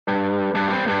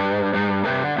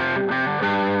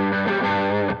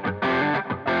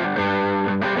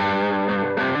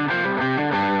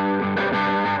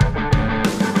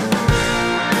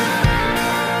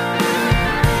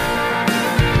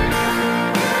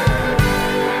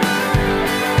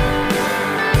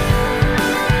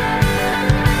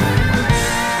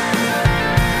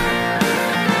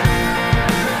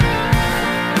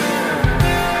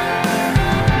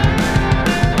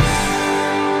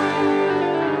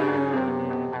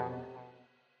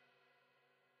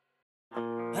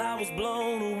was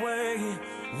blown away.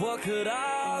 What could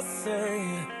I say?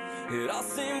 It all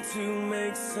seemed to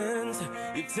make sense.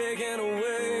 You've taken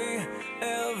away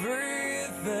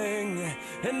everything,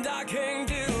 and I can't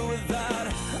deal with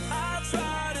that. I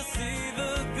try to see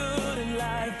the good in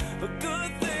life, but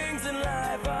good things in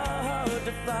life are hard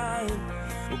to find.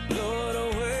 We'll blow it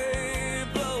away,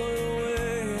 blow it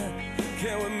away.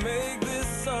 Can we make this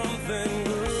something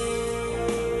good?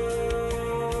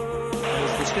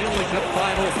 As the Stanley Cup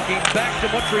Final came back to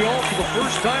Montreal for the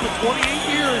first time in 28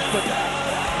 years, but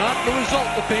not the result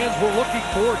the fans were looking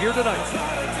for here tonight.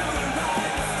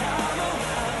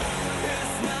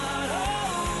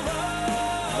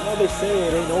 I know they say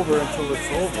it ain't over until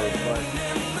it's over, but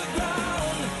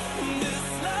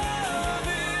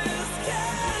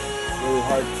it's really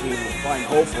hard to find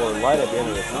hope or light at the end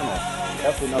of the tunnel.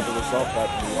 Definitely not the result that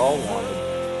we all wanted.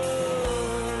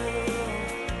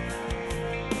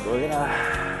 We're gonna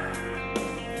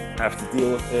have to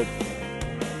deal with it.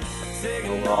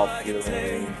 We're all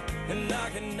feeling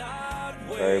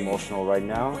very emotional right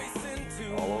now,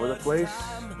 all over the place,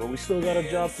 but we still got a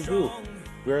job to do.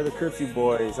 We are the Curfew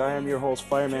Boys. I am your host,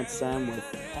 Fireman Sam, with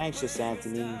Anxious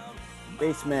Anthony,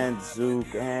 Baseman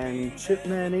Zook, and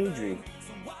Chipman Adri.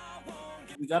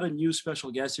 We got a new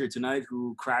special guest here tonight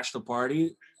who crashed the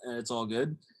party, and it's all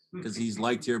good because he's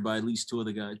liked here by at least two of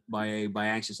the guys, by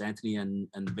Anxious Anthony and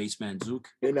Baseman Zook.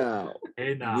 Hey now.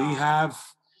 Hey now. We have.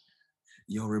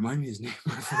 Yo, remind me his name.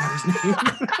 I forgot his name.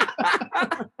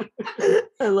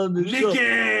 I love this show.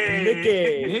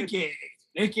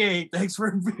 Nicky, thanks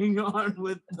for being on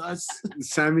with us.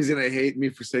 Sammy's gonna hate me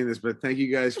for saying this, but thank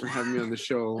you guys for having me on the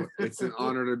show. It's an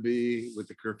honor to be with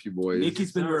the Curfew Boys.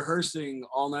 Nicky's been rehearsing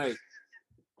all night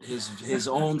his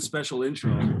own special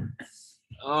intro.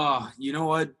 You know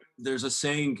what? There's a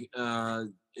saying,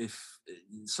 if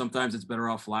sometimes it's better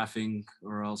off laughing,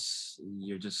 or else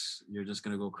you're just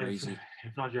gonna go crazy.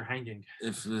 If not, you're hanging.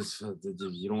 If you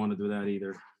don't want to do that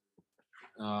either.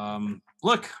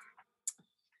 Look,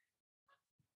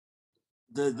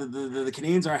 the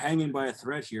Canadiens are hanging by a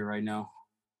thread here right now.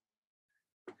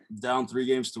 Down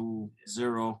 3-0 to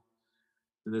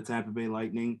the Tampa Bay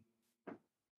Lightning.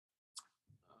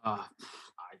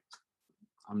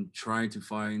 I'm trying to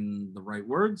find the right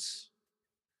words.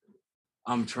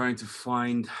 I'm trying to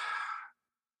find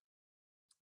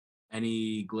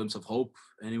any glimpse of hope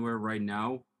anywhere right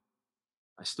now.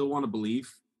 I still want to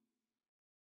believe,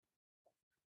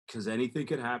 because anything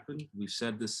could happen. We've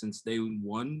said this since day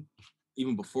one,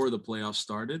 even before the playoffs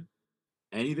started.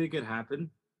 Anything could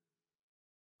happen.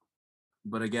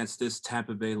 But against this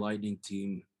Tampa Bay Lightning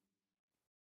team,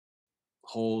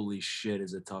 holy shit,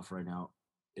 is it tough right now.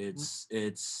 It's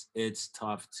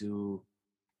tough to.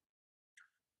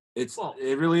 It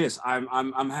really is.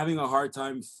 I'm having a hard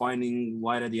time finding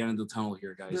light at the end of the tunnel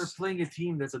here, guys. They're playing a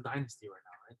team that's a dynasty right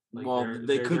now, right? Like well,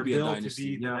 they could be a built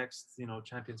dynasty. to be the next,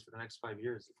 champions for the next 5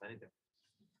 years, if anything.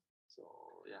 So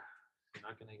yeah, you're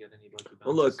not gonna get any lucky bounces.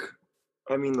 Well, look,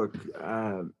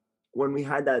 when we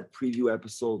had that preview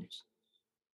episode,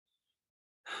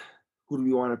 who do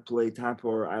we want to play, Tampa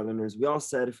or Islanders? We all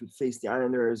said if we face the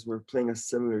Islanders, we're playing a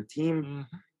similar team. Mm-hmm.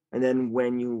 And then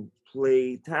when you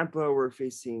play Tampa, we're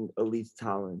facing elite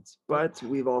talent. But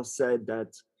we've all said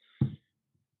that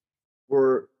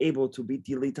we're able to beat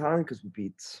the elite talent because we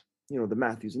beat, the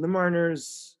Matthews and the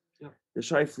Marners, the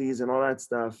Scheifele's and all that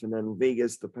stuff. And then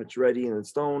Vegas, the Pacioretty and the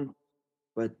Stone.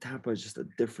 But Tampa is just a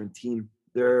different team.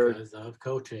 Because of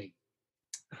coaching.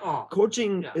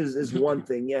 Coaching is one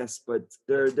thing, yes, but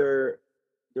they're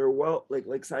well,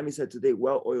 like Sammy said today,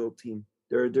 well-oiled team.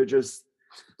 They're just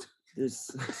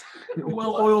this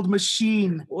well-oiled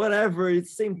machine. Whatever,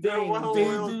 it's the same thing.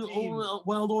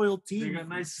 Well-oiled team. They got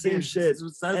nice same shit.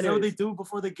 That's what they do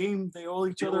before the game. They oil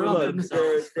each other up.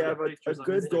 They have a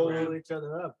good goalie. Each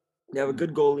other up. They have a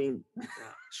good goalie,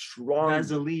 strong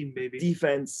Vaseline, baby.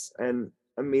 defense, and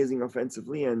amazing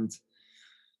offensively. And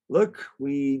look,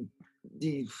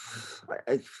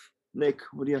 Nick,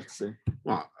 what do you have to say?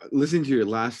 Well, listening to your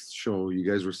last show, you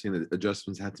guys were saying that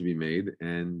adjustments had to be made,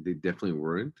 and they definitely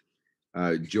weren't.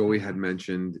 Joey had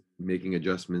mentioned making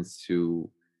adjustments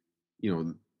to,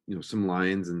 some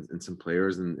lines and some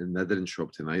players, and that didn't show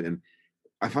up tonight. And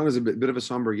I found it was a bit of a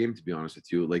somber game, to be honest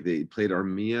with you. Like, they played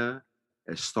Armia,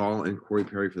 Stahl, and Corey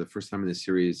Perry for the first time in the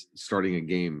series, starting a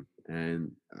game.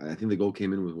 And I think the goal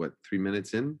came in with 3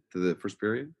 minutes in to the first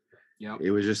period. Yeah,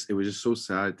 it was just so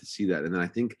sad to see that. And then I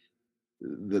think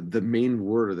the main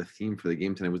word or the theme for the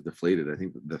game tonight was deflated. I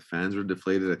think the fans were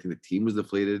deflated. I think the team was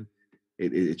deflated.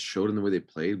 It showed in the way they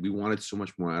played. We wanted so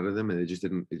much more out of them, and it just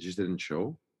didn't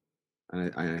show.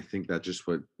 And I think that just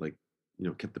what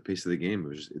kept the pace of the game. It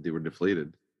was just they were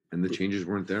deflated. and the changes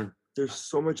weren't there. There's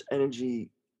so much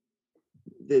energy.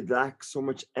 They lack so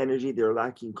much energy. They're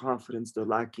lacking confidence. They're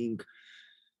lacking,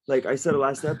 like I said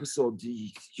last episode,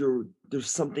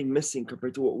 there's something missing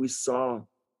compared to what we saw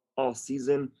all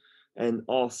season and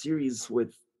all series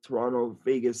with Toronto,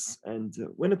 Vegas, and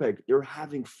Winnipeg. They were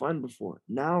having fun before.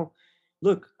 Now,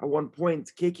 look, at one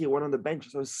point, KK went on the bench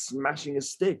and started smashing his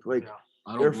stick. Like,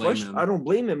 I don't blame him. I don't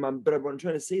blame him, but what I'm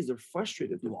trying to say is they're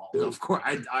frustrated. Well, of course,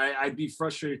 I'd be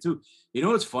frustrated too. You know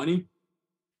what's funny?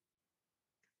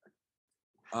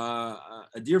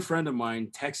 A dear friend of mine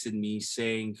texted me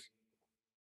saying,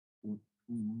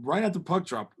 right at the puck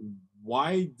drop,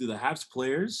 why do the Habs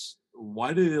players,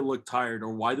 why do they look tired or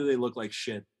why do they look like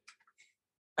shit?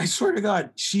 I swear to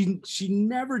God, she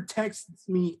never texts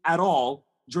me at all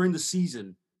during the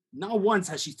season. Not once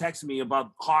has she texted me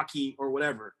about hockey or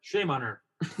whatever. Shame on her.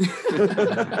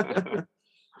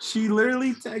 She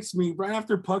literally texts me right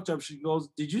after puck drop. She goes,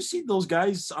 "Did you see those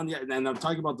guys on the?" And I'm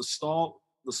talking about the stall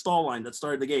line that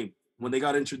started the game when they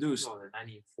got introduced. Oh, they're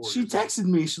 94. She texted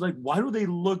me. She's like, "Why do they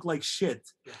look like shit?"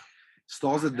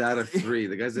 Stall's a dad of 3.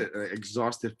 The guy's an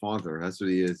exhausted father. That's what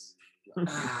he is.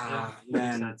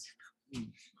 Man,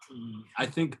 I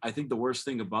think the worst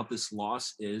thing about this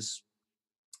loss is,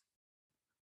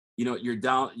 you're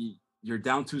down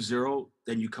 2-0,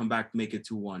 then you come back, make it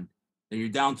 2-1. Then you're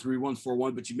down 3-1,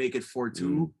 4-1, but you make it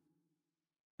 4-2.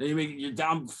 Then you're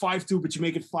down 5-2, but you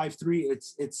make it 5-3.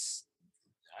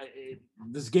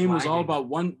 This game was all about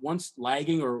once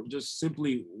lagging or just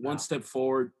simply one step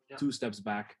forward, 2 steps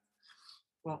back.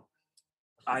 Well,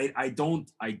 I don't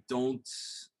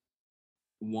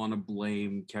want to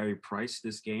blame Carey Price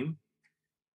this game.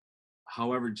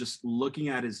 However, just looking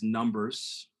at his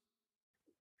numbers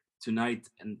tonight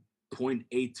and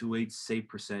 .828 save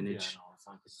percentage.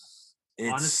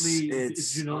 Honestly,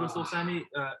 did you notice though, Sammy?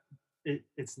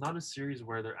 It's not a series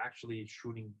where they're actually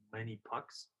shooting many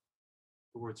pucks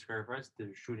towards Carey Price.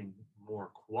 They're shooting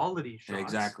more quality shots.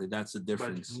 Exactly, that's the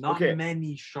difference. But not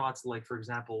many shots, like for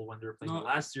example, when they were playing the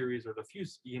last series or the few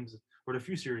games or the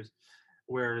few series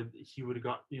where he would have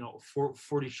got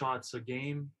 40 shots a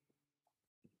game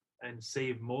and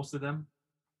saved most of them.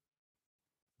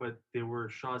 But they were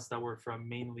shots that were from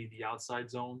mainly the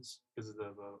outside zones because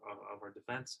of our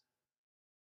defense.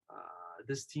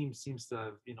 This team seems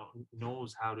to,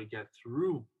 knows how to get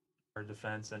through our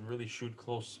defense and really shoot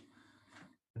close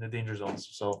in the danger zones.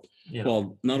 So,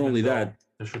 well, not only that,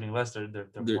 they're shooting less, they're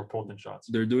more potent shots.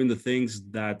 They're doing the things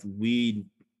that we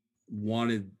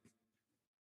wanted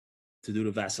to do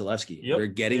to Vasilevsky. Yep. They're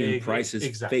getting in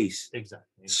Price's face.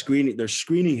 Exactly. They're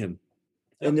screening him.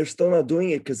 And they're still not doing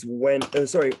it because when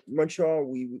Montreal,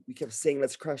 we kept saying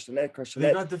let's crush the net.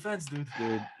 They got defense, dude.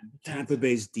 Tampa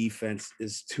Bay's defense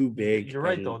is too big. You're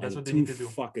right, though. That's what they need to do.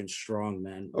 Fucking strong,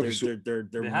 man. Okay,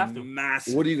 They're have to.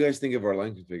 massive. What do you guys think of our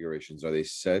line configurations? Are they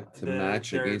set to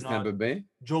match against Tampa Bay?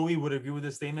 Joey would agree with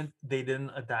this statement. They didn't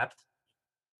adapt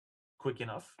quick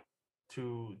enough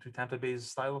to Tampa Bay's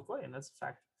style of play, and that's a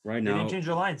fact. Right They now, didn't change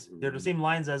their lines. They're the same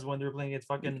lines as when they were playing against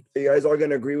fucking. You guys are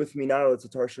gonna agree with me now that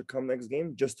Tatar should come next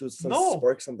game just to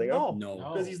spark something up. No,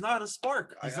 because he's not a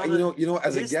spark. As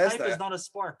a guest, is not a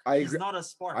spark. He's not a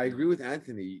spark. I agree with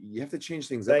Anthony. You have to change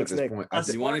things up at this point.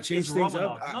 You want to change things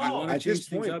up? At this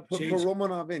point, put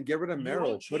Romanov in, get rid of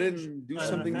Merrill, put in, do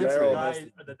something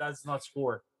different. That does not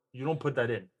score. You don't put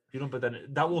that in. You don't put that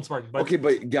in. That won't spark. But okay,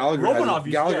 but Gallagher Romanov,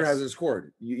 hasn't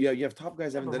scored. You have top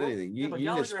guys haven't done anything. You need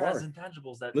to spark. Has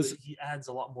intangibles that he adds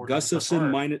a lot more.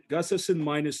 Gustafsson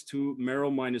 -2,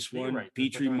 Merrill -1,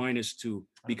 Petrie -2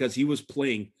 because he was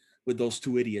playing with those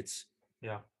 2 idiots.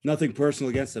 Yeah. Nothing personal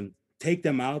against them. Take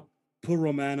them out. Put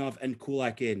Romanov and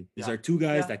Kulak in. These are 2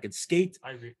 guys that can skate.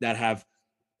 I agree. That have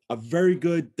a very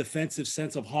good defensive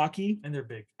sense of hockey. And they're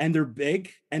big. And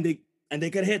they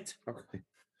get hit. Okay.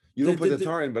 You don't put the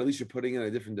Tatar in, but at least you're putting in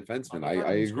a different defenseman.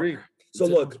 I agree. So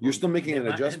look, you're still making an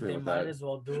adjustment with that. They might as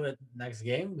well do it next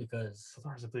game because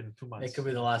it could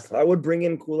be the last. I would bring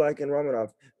in Kulak and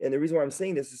Romanov, and the reason why I'm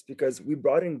saying this is because we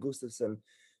brought in Gustafsson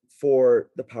for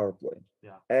the power play,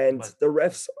 and the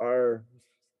refs are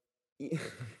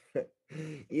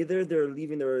either they're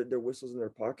leaving their whistles in their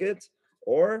pocket.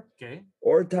 Or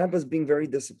Tampa's being very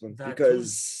disciplined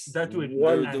because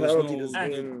one penalty.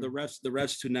 The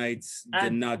refs tonight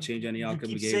did not change any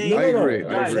outcome of the game. I agree.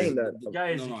 I'm saying that.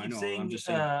 Guys, you keep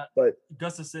saying but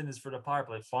Gustafsson is for the power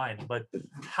play, fine. But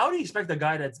how do you expect a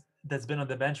guy that's been on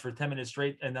the bench for 10 minutes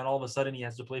straight and then all of a sudden he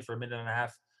has to play for a minute and a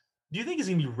half? Do you think he's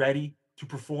gonna be ready to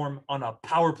perform on a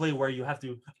power play where you have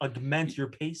to augment your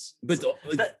pace? But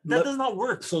that does not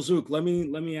work. So Zook, let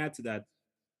me add to that.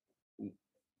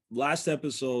 Last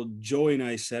episode, Joey and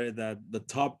I said that the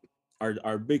top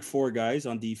our big four guys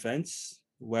on defense,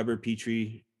 Weber,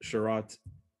 Petrie, Sherratt,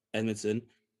 Edmondson,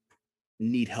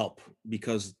 need help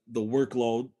because the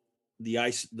workload,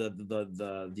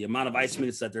 the amount of ice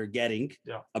minutes that they're getting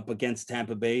up against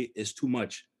Tampa Bay is too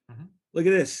much. Look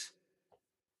at this.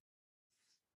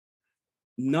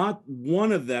 Not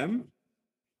one of them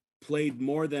played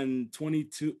more than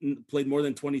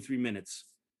 23 minutes.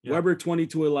 Weber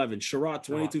 22:11, Sherratt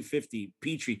 22:50,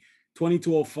 Petrie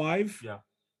 22:05. Yeah.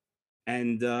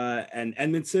 And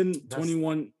Edmondson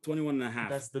 21 and a half.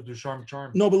 That's the Ducharme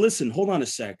charm. No, but listen, hold on a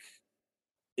sec.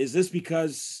 Is this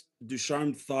because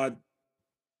Ducharme thought,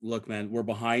 look, man, we're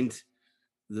behind.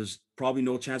 There's probably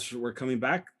no chance we're coming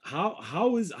back.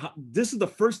 This is the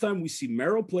first time we see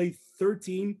Merrill play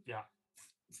 13,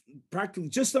 practically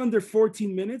just under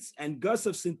 14 minutes, and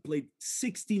Gustafsson played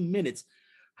 16 minutes.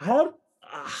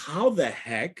 How the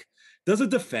heck does a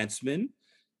defenseman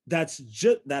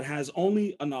that has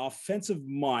only an offensive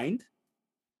mind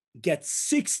get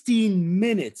 16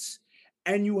 minutes,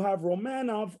 and you have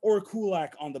Romanov or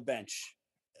Kulak on the bench?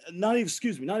 Not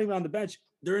even on the bench.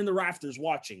 They're in the rafters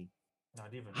watching.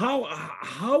 Not even.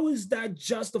 How is that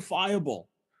justifiable?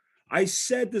 I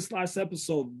said this last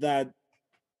episode that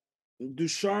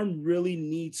Ducharme really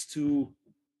needs to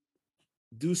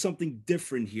do something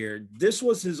different here. This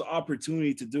was his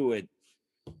opportunity to do it.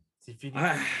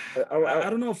 I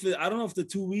don't know if the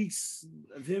 2 weeks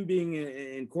of him being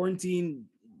in quarantine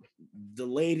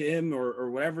delayed him or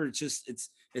whatever.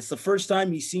 It's the first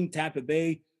time he's seen Tampa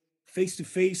Bay face to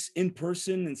face in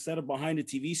person instead of behind a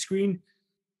TV screen.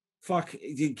 Fuck,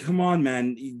 come on,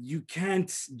 man. You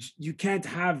can't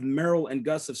have Merrill and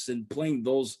Gustafsson playing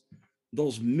those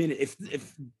minutes.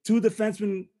 If two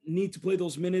defensemen need to play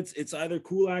those minutes, it's either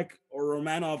Kulak or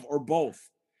Romanov or both.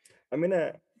 I'm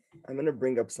gonna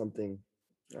bring up something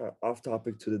off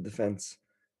topic to the defense,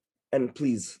 and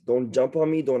please don't jump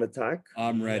on me. Don't attack.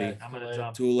 I'm ready. Yeah, I'm gonna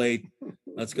jump. Too late.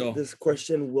 Let's go. This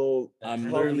question will. I'm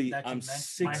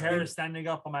 6. My hair is standing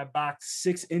up on my back.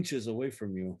 6 inches away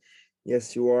from you.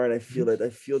 Yes, you are, and I feel it. I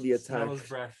feel the attack, Smells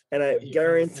breath. and I You feel the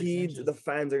guaranteed 6 inches. the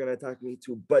fans are gonna attack me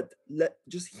too. But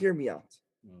just hear me out.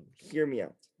 Hear me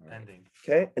out, Ending.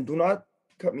 okay? And do not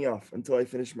cut me off until I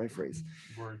finish my phrase.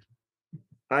 Word.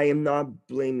 I am not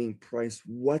blaming Price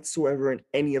whatsoever in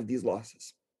any of these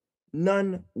losses.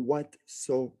 None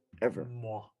whatsoever.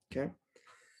 Moi. Okay.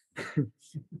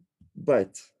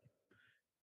 But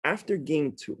after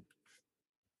game 2,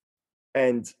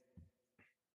 and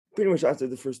pretty much after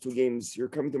the first 2 games, you're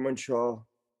coming to Montreal.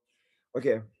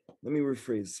 Okay, let me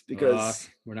rephrase because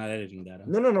we're not editing that. Huh?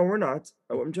 no, we're not.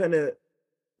 I'm trying to.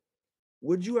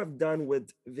 Would you have done what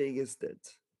Vegas did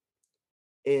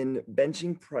in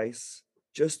benching Price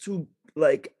just to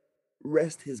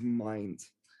rest his mind?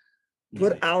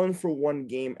 Put Allen for 1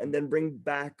 game and then bring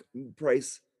back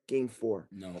Price game 4.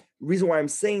 No. Reason why I'm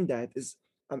saying that is,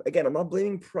 again, I'm not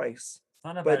blaming Price,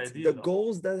 Not a but bad idea, the though.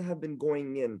 goals that have been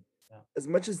going in, as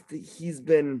much as he's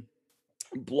been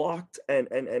blocked and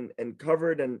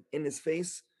covered and in his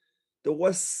face,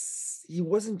 he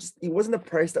wasn't a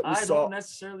Price that we I saw. don't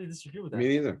necessarily disagree with that. Me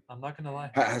neither. I'm not gonna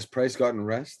lie. Has Price gotten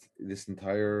rest this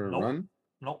entire Nope. run?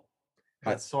 Nope.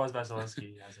 That's so has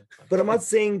Vasilevsky. But I'm not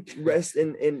saying rest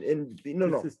in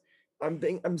no.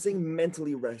 I'm saying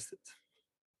mentally rested.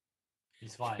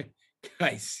 He's fine.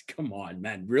 Guys, come on,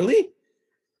 man. Really?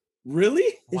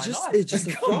 Really? Why not? It's just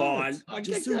a Come thought. on.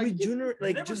 Just to regenerate,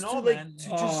 You never just know, to man. to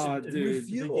Oh, just dude. The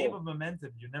refuel. game of momentum.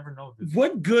 You never know, dude.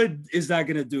 What good is that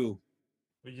gonna do?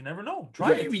 But you never know.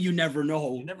 Try it. You never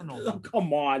know. You never know. Oh,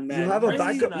 come on, man. You have a Price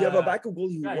backup. isn't You have a a- backup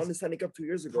goalie who guys, won the Stanley Cup 2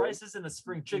 years ago. Price isn't a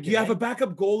spring chicken. You have a eh?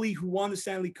 backup goalie who won the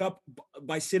Stanley Cup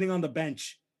by sitting on the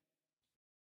bench.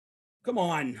 Come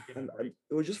on. And it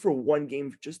was just for 1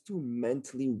 game, just to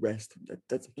mentally rest.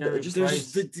 That's Carey just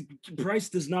Price- Price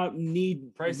does not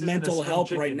need Price isn't a mental spring help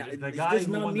chicken. right now. The He guy does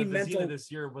who not won the need Vezina mental.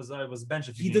 this year was benched.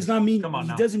 a few He games. does not mean. Come on He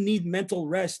now. doesn't need mental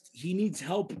rest. He needs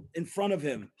help in front of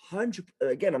him. 100.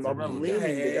 Again, I'm not irrelevant. blaming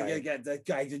the guy. That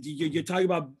guy. You're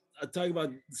talking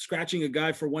about scratching a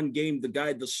guy for 1 game.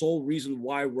 The sole reason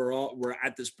why we're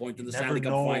at this point in the Never Stanley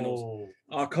Cup know. Finals.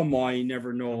 Oh, come on, you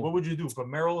never know. What would you do? Put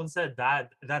Merrill instead. That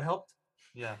helped.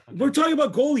 Yeah. okay. We're talking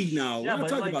about goalie now. Yeah, we're not but,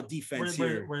 talking like, about defense we're,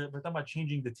 here. We're talking about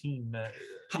changing the team.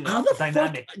 How the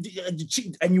dynamic. fuck?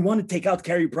 And you want to take out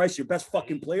Carey Price, your best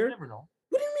fucking You player? never know.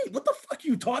 What do you mean? What the fuck are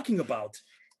you talking about?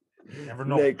 You never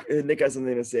know. Nick has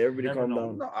something to say. Everybody Never calm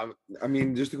know. down. No, I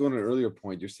mean, just to go on an earlier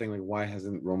point, you're saying why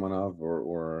hasn't Romanov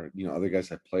or other guys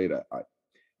have played? I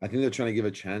think they're trying to give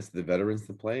a chance to the veterans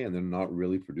to play, and they're not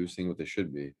really producing what they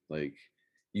should be.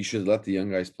 You should let the young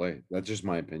guys play. That's just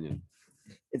my opinion.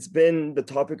 it's been the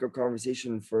topic of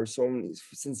conversation for so many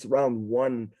since round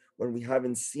one when we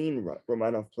haven't seen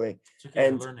Romanov play. It's okay,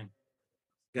 And you're learning.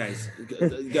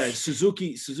 Guys,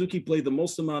 Suzuki played the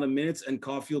most amount of minutes, and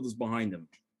Caulfield is behind him.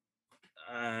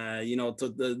 To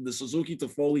the Suzuki to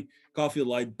Foley, Caulfield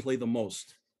line play the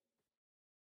most.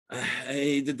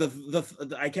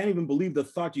 I can't even believe the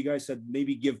thought you guys said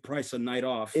maybe give Price a night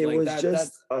off. It like was that,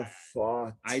 just a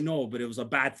thought. I know, but it was a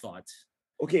bad thought.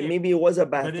 Okay, maybe it was a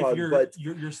bad But thought, if but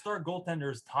your star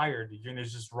goaltender is tired, you're gonna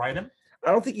just ride him. I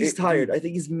don't think he's tired. dude. I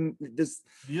think he's this.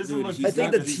 He doesn't Dude, look. he's I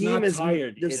think not- the he's team not is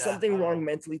tired. There's Yeah, something I don't wrong know.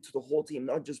 mentally to the whole team,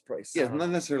 not just Price. Yeah, it's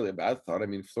not necessarily a bad thought. I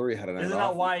mean, Fleury had a night Isn't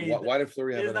off. that why? Why did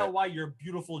Fleury have a Isn't night? that why your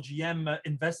beautiful GM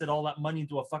invested all that money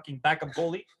into a fucking backup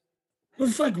goalie?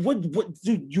 It's like, what,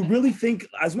 dude? You really think,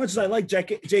 as much as I like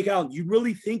Jake Allen, you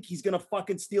really think he's gonna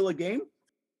fucking steal a game?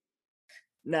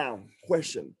 Now,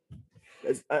 question.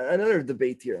 There's another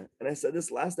debate here, and I said this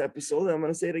last episode, and I'm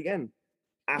going to say it again.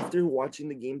 After watching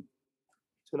the game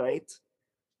tonight,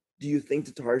 do you think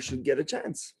Tatar should get a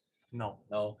chance? No.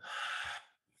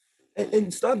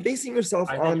 And stop basing yourself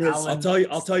I on think his. Allen-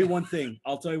 I'll tell you one thing.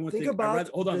 Think about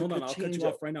hold on. the I'll cut you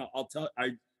change-up. off right now.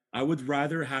 I would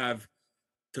rather have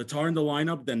Tatar in the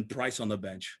lineup than Price on the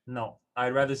bench. No.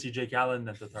 I'd rather see Jake Allen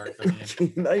than Tatar coming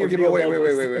in. Now you're Okay, being but a wait.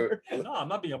 Baldister. No, I'm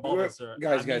not being a baller, sir.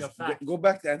 Guys, I'm being guys, a fact. go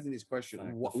back to Anthony's question.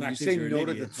 Fact. What, The you fact is say you're an no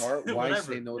to idiot. Tatar? Why Whatever.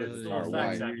 say no to It's Tatar? still a Why?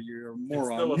 fact, Zach. You're a still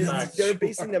moron. a fact. They're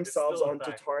basing themselves still a on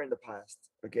fact. Tatar in the past.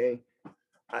 Okay.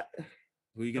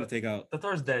 Who are you gonna take out?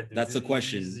 Tatar's dead. Dude. That's the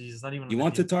question. He's not even. You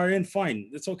want Tatar in? Fine.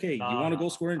 It's okay. Nah, You want to nah. go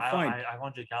square in? Fine. I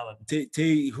want Jake Allen.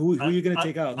 Who are you gonna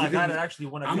take out? I got it. Actually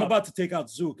won a I'm cup. about to take out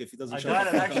Zook if he doesn't I shut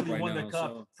got the it. fuck up Actually right won the now,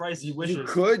 cup. so- Price he You wishes.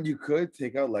 could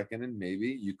take out Lehkonen, maybe.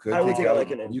 You could. I would take take out out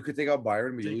Lehkonen. You could take out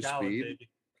Byron, but you Jake lose Allen, speed. baby.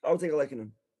 I'll take a liking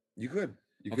him. You could.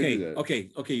 You could Okay, do that.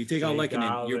 okay. You take out Jake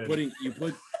Lehkonen. You're Allen. putting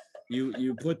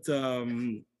you put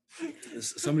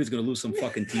somebody's gonna lose some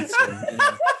fucking teeth soon. We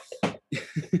have-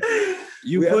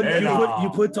 You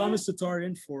put Thomas Tatar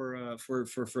in for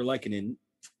Lehkonen.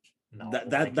 No, I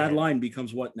That can't. line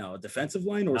becomes what now? A defensive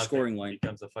line or a Nothing. scoring line?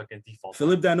 Becomes a fucking default.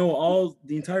 Philippe Danault,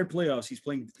 the entire playoffs, he's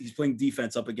playing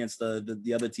defense up against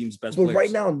the other team's best But players.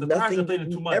 right now, The Tars have played in 2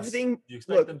 nothing. months. Everything. Do you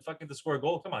expect Look, them fucking to score a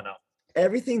goal? Come on now.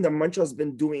 everything that Montreal's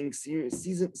been doing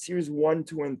series 1,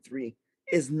 2, and 3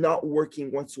 is not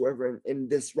working whatsoever in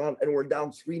this round, and we're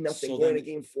down 3-0 So going then- to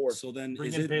game 4. So then Bring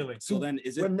is in it? Bailey. So then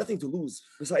is We it? have nothing to lose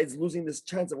besides losing this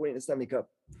chance of winning the Stanley Cup.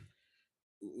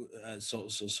 So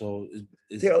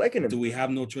is, Take a liking do him. we have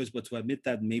no choice but to admit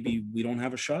that maybe we don't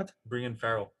have a shot? Bring in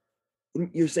Farrell.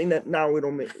 You're saying that now we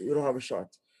don't have a shot.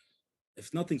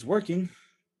 If nothing's working,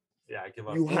 Yeah, I give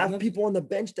up. You have not- people on the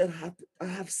bench that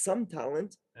have some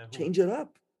talent. And who? Change it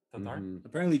up. Tatar? Mhm.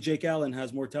 apparently Jake Allen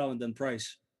has more talent than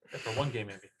Price. Yeah, for one game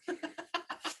maybe.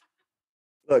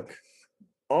 Look,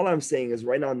 all I'm saying is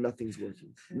right now nothing's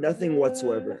working, nothing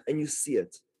whatsoever, and you see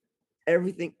it.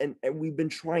 Everything, and we've been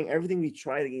trying everything we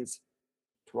tried against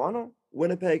Toronto,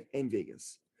 Winnipeg, and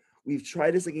Vegas. We've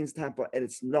tried this against Tampa, and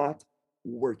it's not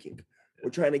working. We're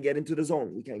trying to get into the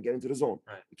zone. We can't get into the zone.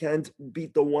 Right. We can't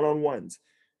beat the one-on-ones.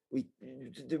 We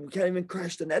can't even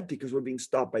crash the net because we're being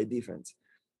stopped by defense.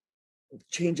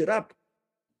 Change it up.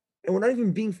 And we're not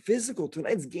even being physical.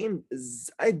 Tonight's game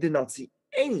I did not see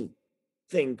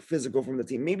anything physical from the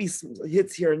team. Maybe some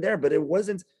hits here and there, but it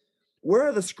wasn't. Where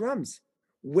are the scrums?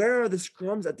 Where are the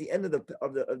scrums at the end of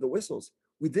the whistles?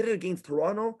 We did it against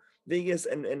Toronto, Vegas,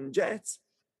 and Jets,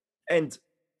 and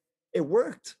it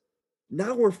worked.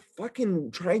 Now we're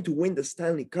fucking trying to win the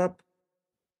Stanley Cup.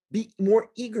 Be more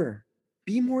eager.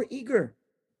 Be more eager.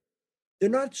 They're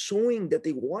not showing that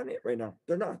they want it right now.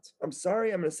 They're not. I'm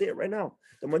sorry. I'm going to say it right now.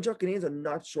 The Montreal Canadiens are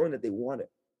not showing that they want it.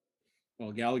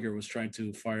 Well, Gallagher was trying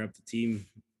to fire up the team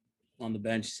on the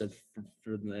bench. He said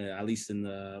at least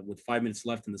with 5 minutes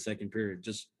left in the second period,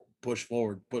 just push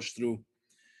forward, push through.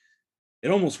 It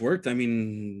almost worked. I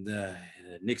mean,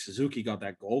 Nick Suzuki got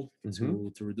that goal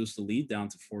to reduce the lead down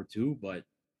to 4-2, but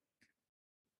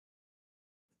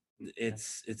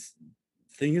it's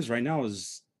thing is right now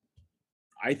is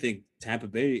I think Tampa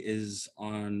Bay is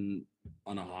on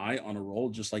a high, on a roll,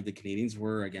 just like the Canadiens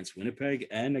were against Winnipeg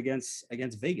and against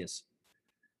Vegas.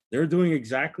 They're doing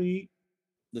exactly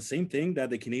the same thing that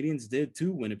the Canadiens did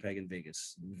to Winnipeg and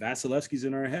Vegas. Vasilevsky's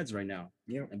in our heads right now.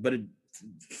 Yeah. But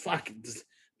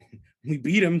we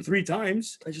beat him 3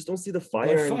 times. I just don't see the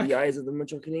fire in fuck. the eyes of the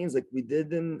Montreal Canadiens like we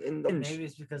did in the. Maybe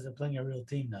it's because they're playing a real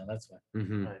team now. That's why.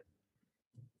 Mhm. Right.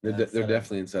 They're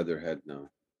definitely inside their head now.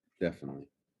 Definitely.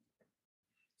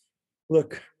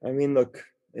 Look,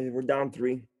 we're down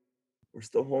 3. We're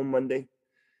still home Monday.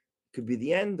 could be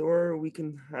the end, or we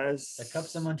can has The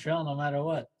Cup's in Montreal no matter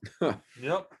what.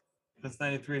 Yep. That's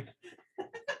 93.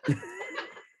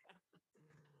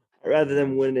 rather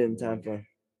than win in Tampa,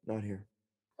 not here.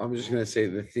 I'm just gonna say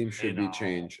the theme should be no.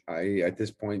 changed. At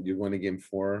this point you're going to game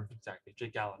 4. Exactly.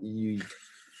 Jake Allen. You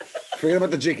forget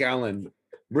about the Jake Allen.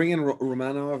 Bring in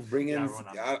Romanov. Bring in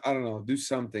Romanov. I don't know. Do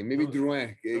something. Maybe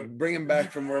Drouin. Bring him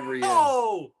back from wherever he is.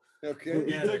 Oh! Okay.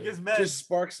 He took his meds. Just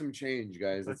spark some change,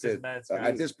 guys. Took That's his it. meds, At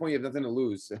guys. this point, you have nothing to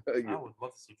lose. I would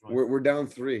love to see Drouin. We're down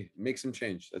 3. Make some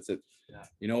change. That's it.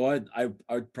 You know what?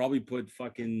 I'd probably put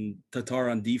fucking Tatar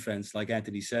on defense, like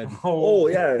Anthony said. Oh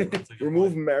yeah, That's a good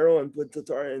remove point. Merrill and put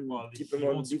Tatar and Well, keep he him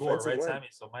on won't score, defensive right, line. Sammy?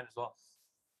 So might as well.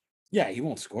 Yeah, he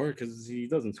won't score because he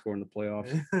doesn't score in the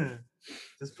playoffs.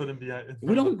 Just put him behind. in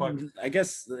We front of the puck. don't. I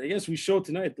guess we showed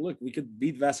tonight. Look, we could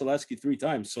beat Vasilevsky 3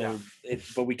 times. So, Yeah.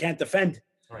 but we can't defend.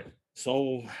 Right.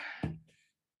 So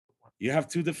you have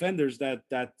 2 defenders that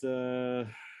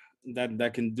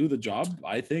can do the job.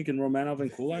 I think, in Romanov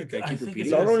and Kulak. I I keep think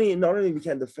repeating. Not this. only we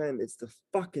can't defend, it's the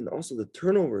fucking also the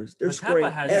turnovers. They're But scoring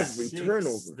Tampa has every 6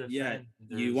 turnover. Yeah,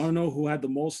 defenders. you want to know who had the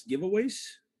most giveaways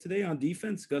today on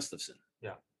defense? Gustafson.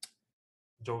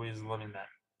 Joey is loving that.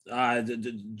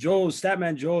 Joe,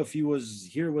 Statman Joe, if he was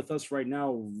here with us right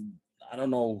now, I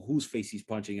don't know whose face he's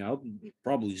punching out.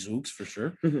 Probably Zook's for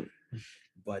sure.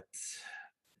 But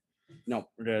no,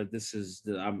 this is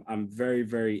I'm very,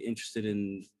 very interested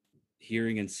in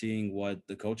hearing and seeing what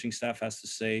the coaching staff has to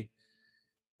say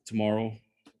tomorrow.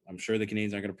 I'm sure the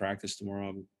Canadians aren't going to practice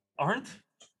tomorrow. Aren't?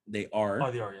 They are.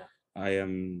 Oh, they are, yeah. I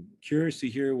am curious to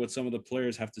hear what some of the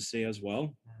players have to say as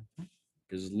well,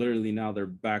 because literally now their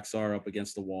backs are up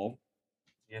against the wall.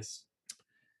 Yes.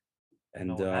 And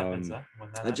know what happens, huh? When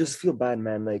that I just feel bad,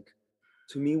 man. Like,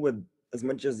 to me, with as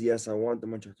much as yes, I want the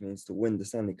Montreal Canadiens to win the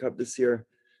Stanley Cup this year.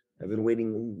 I've been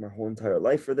waiting my whole entire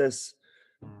life for this.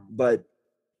 But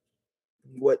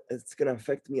what it's gonna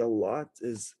affect me a lot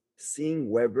is seeing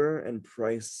Weber and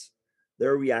Price,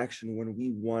 their reaction when we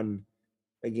won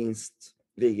against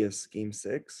Vegas Game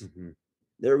 6.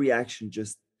 Their reaction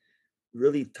just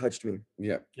really touched me.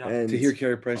 Yeah. Yeah. And To hear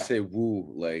Carey Price say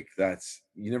 "woo," like that's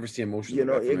you never see emotion. you like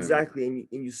know that from him. exactly, and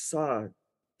you saw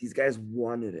these guys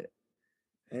wanted it,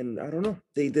 and I don't know.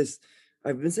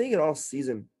 I've been saying it all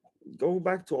season. Go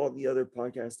back to all the other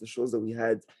podcasts, the shows that we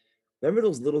had. Remember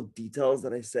those little details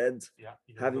that I said? Yeah.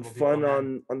 you know, Having little people, fun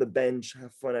man. on the bench,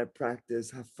 have fun at practice,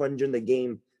 have fun during the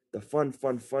game. The fun.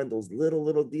 Those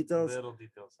little details. Little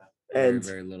details. Huh? And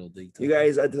very little detail. you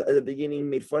guys at the beginning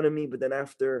made fun of me, but then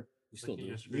after We still Look at do.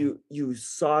 your screen. you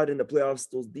saw it in the playoffs,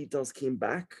 those details came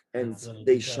back and That's little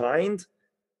they detail. shined.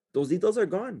 Those details are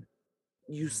gone.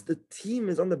 The team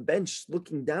is on the bench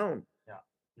looking down.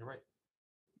 You're right.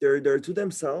 They're to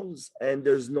themselves, and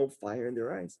there's no fire in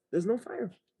their eyes. There's no fire.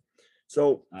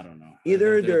 So I don't know.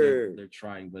 Either they're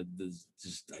trying, but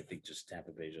I think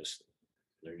Tampa Bay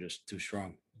they're just too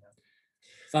strong.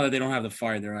 It's not that they don't have the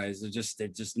fire in their eyes. They're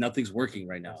just nothing's working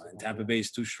right now, and Tampa Bay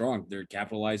is too strong. They're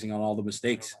capitalizing on all the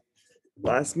mistakes.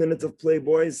 last minute of play,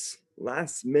 boys.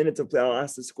 Last minute of play. I'll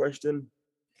ask this question.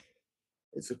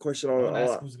 It's a question Don't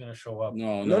ask on. who's gonna show up.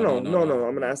 No.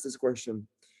 I'm gonna ask this question.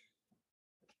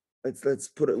 Let's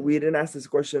put it. We didn't ask this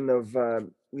question of.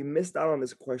 We missed out on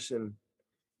this question.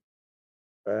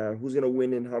 Who's gonna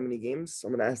win in how many games?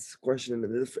 I'm gonna ask this question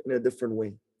in a different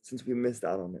way since we missed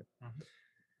out on it.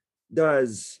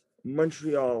 Does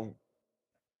Montreal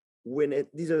win it?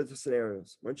 These are the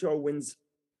scenarios. Montreal wins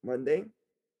Monday,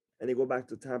 and they go back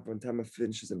to Tampa, and Tampa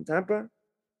finishes in Tampa.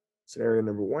 Scenario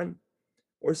number 1,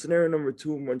 or scenario number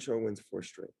 2, Montreal wins 4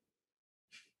 straight.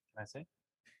 Can I say?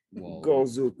 Well, Go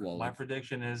Zook. My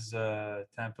prediction is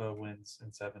Tampa wins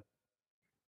in 7,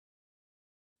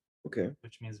 Okay,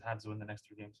 which means Habs win the next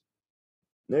 3 games.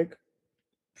 Nick.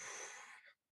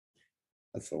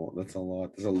 That's a lot. That's a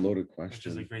loaded Which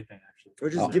is a question. great thing, actually. Or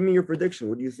just give me your prediction.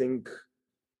 What do you think?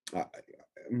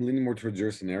 I'm leaning more towards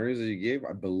your scenarios that you gave.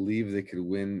 I believe they could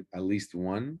win at least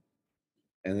 1,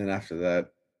 and then after that,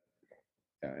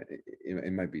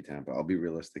 it might be Tampa. I'll be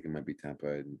realistic. It might be Tampa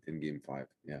in Game 5.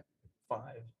 Yeah. 5.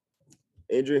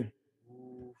 Adrian.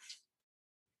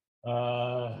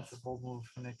 That's a bold move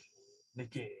for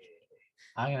Nicky.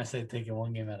 I'm gonna say take it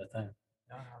one game at a time.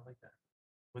 No, I like that.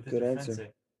 What did Good your answer. friend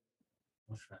say?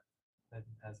 What's that? That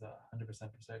has a 100%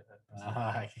 percent.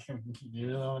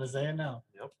 You don't want to say it now.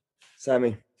 Yep.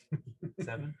 Sammy.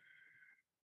 7.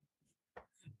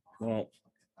 Well,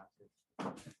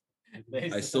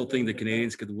 I still think the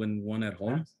Canadians could win 1 at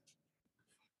home,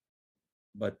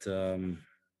 but the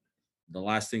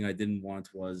last thing I didn't want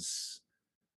was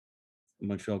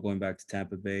Montreal going back to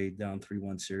Tampa Bay down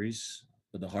 3-1 series,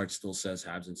 but the heart still says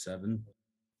Habs in 7.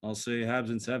 I'll say Habs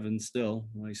in 7 still.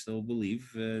 I still believe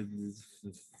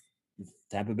if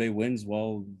Tampa Bay wins,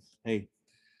 well, hey,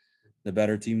 the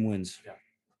better team wins. Yeah,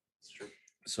 it's true.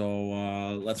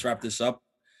 So let's wrap this up.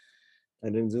 I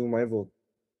didn't do my vote.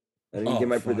 I didn't get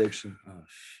my fuck. prediction. Oh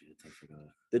shit, I forgot.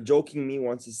 The joking me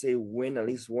wants to say win at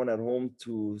least one at home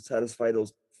to satisfy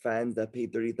those fans that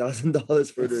paid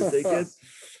 $30,000 for their tickets.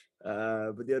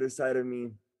 But the other side of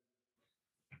me,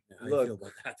 How you look, feel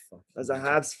about that? Fuck. as a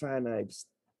Habs fan, I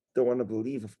still want to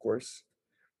believe, of course.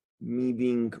 Me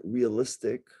being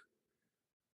realistic,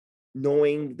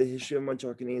 knowing the history of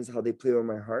Montreal Canadiens, how they play with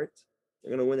my heart,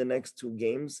 they're gonna win the next 2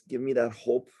 games. Give me that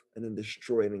hope, and then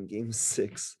destroy it in Game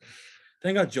 6.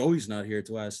 Thank God Joey's not here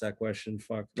to ask that question.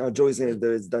 Fuck. Now Joey's gonna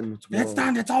do it's done tomorrow. It's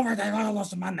done. It's over. They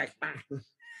lost the Monday.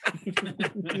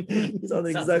 Sounds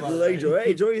exactly like Joey.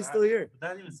 Hey, Joey's still here.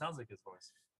 That even sounds like his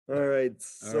voice. All right.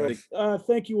 So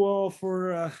Thank you all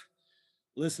for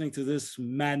listening to this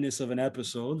madness of an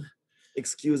episode.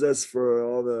 excuse us for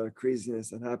all the craziness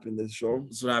that happened this show.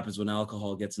 That's what happens when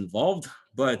alcohol gets involved.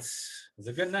 But It's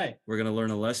a good night. we're gonna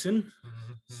learn a lesson,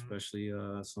 Mm-hmm. especially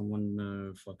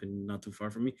someone fucking not too far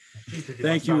from me.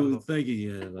 Thank Thank you.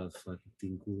 Yeah, that's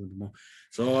fucking cool.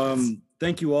 So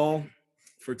thank you all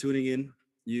for tuning in.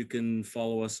 You can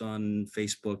follow us on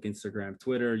Facebook, Instagram,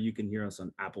 Twitter. You can hear us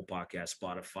on Apple Podcasts,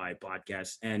 Spotify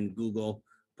Podcasts, and Google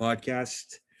Podcast.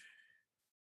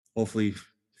 Hopefully,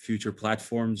 future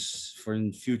platforms for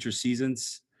in future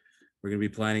seasons. We're gonna be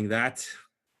planning that.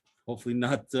 Hopefully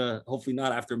not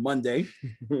after Monday.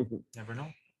 Never know.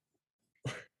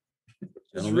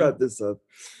 Let's wrap this up.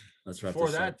 Let's wrap Before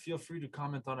this that, up. feel free to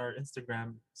comment on our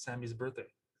Instagram, Sammy's birthday.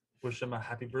 Wish him a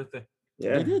happy birthday.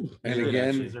 Yeah. I did. And He's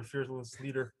again, our fearless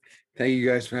leader. thank you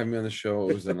guys for having me on the show.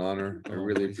 It was an honor. I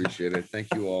really appreciate it. Thank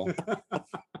you all.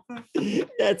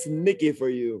 That's Nikki for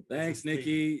you. Thanks,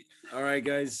 Nikki. All right,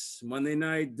 guys. Monday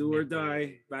night, do or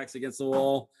die. Backs against the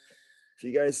wall. If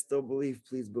you guys still believe,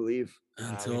 please believe.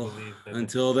 Until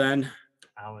then.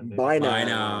 Alan, baby. Bye now. Bye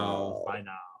now. Bye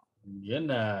now. Good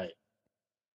night.